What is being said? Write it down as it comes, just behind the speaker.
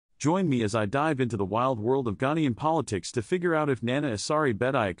Join me as I dive into the wild world of Ghanaian politics to figure out if Nana Asare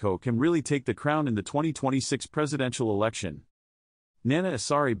Bediako can really take the crown in the 2026 presidential election. Nana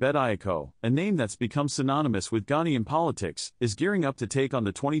Asare Bediako, a name that's become synonymous with Ghanaian politics, is gearing up to take on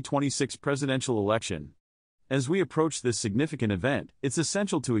the 2026 presidential election. As we approach this significant event, it's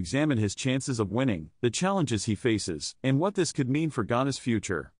essential to examine his chances of winning, the challenges he faces, and what this could mean for Ghana's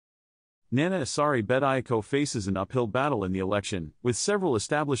future. Nana Asare Bediako faces an uphill battle in the election, with several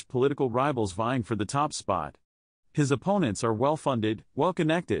established political rivals vying for the top spot. His opponents are well-funded,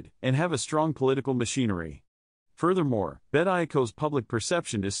 well-connected, and have a strong political machinery. Furthermore, Bediako's public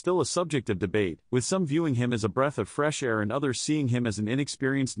perception is still a subject of debate, with some viewing him as a breath of fresh air and others seeing him as an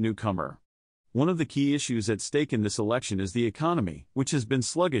inexperienced newcomer. One of the key issues at stake in this election is the economy, which has been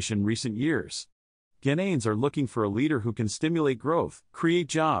sluggish in recent years. Ghanaians are looking for a leader who can stimulate growth, create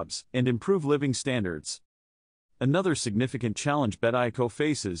jobs, and improve living standards. Another significant challenge Bediako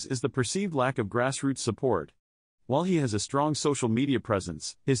faces is the perceived lack of grassroots support. While he has a strong social media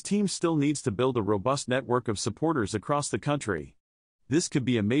presence, his team still needs to build a robust network of supporters across the country. This could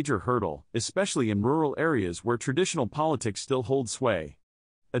be a major hurdle, especially in rural areas where traditional politics still hold sway.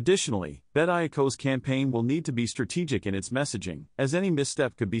 Additionally, Bediako's campaign will need to be strategic in its messaging, as any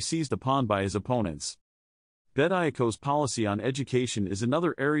misstep could be seized upon by his opponents. Bediako's policy on education is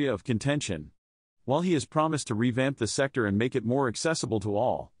another area of contention. While he has promised to revamp the sector and make it more accessible to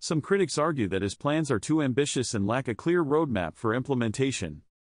all, some critics argue that his plans are too ambitious and lack a clear roadmap for implementation.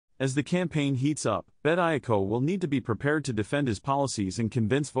 As the campaign heats up, Bediako will need to be prepared to defend his policies and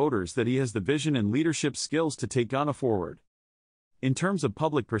convince voters that he has the vision and leadership skills to take Ghana forward. In terms of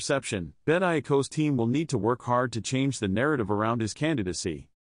public perception, Bediako's team will need to work hard to change the narrative around his candidacy.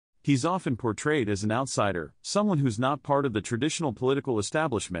 He's often portrayed as an outsider, someone who's not part of the traditional political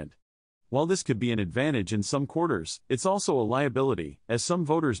establishment. While this could be an advantage in some quarters, it's also a liability, as some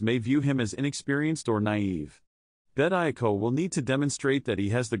voters may view him as inexperienced or naive. Bediako will need to demonstrate that he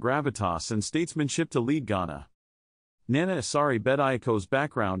has the gravitas and statesmanship to lead Ghana. Nana Asare Bediako's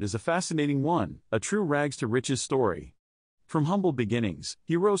background is a fascinating one, a true rags-to-riches story. From humble beginnings,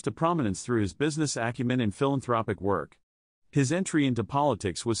 he rose to prominence through his business acumen and philanthropic work. His entry into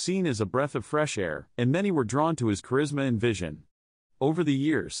politics was seen as a breath of fresh air, and many were drawn to his charisma and vision. Over the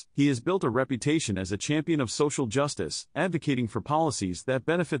years, he has built a reputation as a champion of social justice, advocating for policies that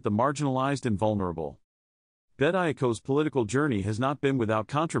benefit the marginalized and vulnerable. Bediako's political journey has not been without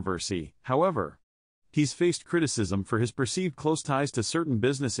controversy, however. He's faced criticism for his perceived close ties to certain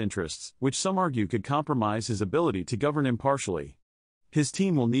business interests, which some argue could compromise his ability to govern impartially. His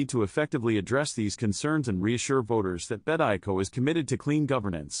team will need to effectively address these concerns and reassure voters that Bediako is committed to clean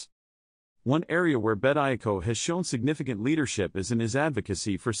governance. One area where Bediako has shown significant leadership is in his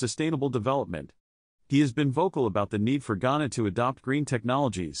advocacy for sustainable development. He has been vocal about the need for Ghana to adopt green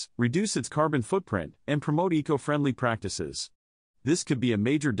technologies, reduce its carbon footprint, and promote eco-friendly practices. This could be a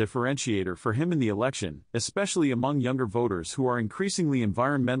major differentiator for him in the election, especially among younger voters who are increasingly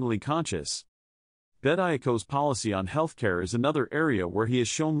environmentally conscious. Bediako's policy on healthcare is another area where he has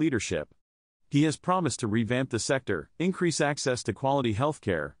shown leadership. He has promised to revamp the sector, increase access to quality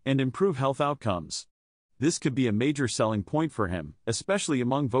healthcare, and improve health outcomes. This could be a major selling point for him, especially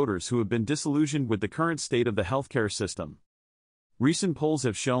among voters who have been disillusioned with the current state of the healthcare system. Recent polls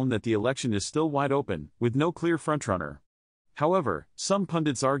have shown that the election is still wide open, with no clear frontrunner. However, some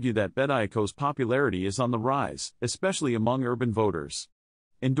pundits argue that Bediako's popularity is on the rise, especially among urban voters.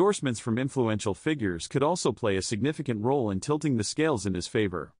 Endorsements from influential figures could also play a significant role in tilting the scales in his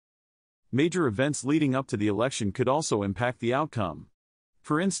favor. Major events leading up to the election could also impact the outcome.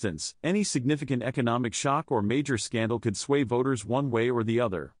 For instance, any significant economic shock or major scandal could sway voters one way or the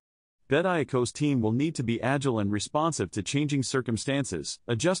other. Bediako's team will need to be agile and responsive to changing circumstances,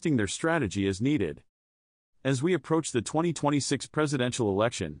 adjusting their strategy as needed. As we approach the 2026 presidential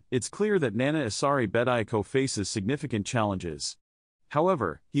election, it's clear that Nana Asare Bediako faces significant challenges.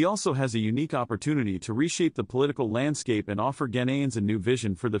 However, he also has a unique opportunity to reshape the political landscape and offer Ghanaians a new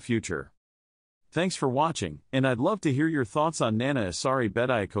vision for the future. Thanks for watching, and I'd love to hear your thoughts on Nana Asare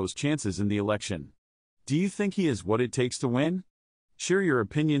Bediako's chances in the election. Do you think he has what it takes to win? Share your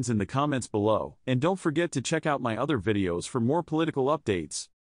opinions in the comments below, and don't forget to check out my other videos for more political updates.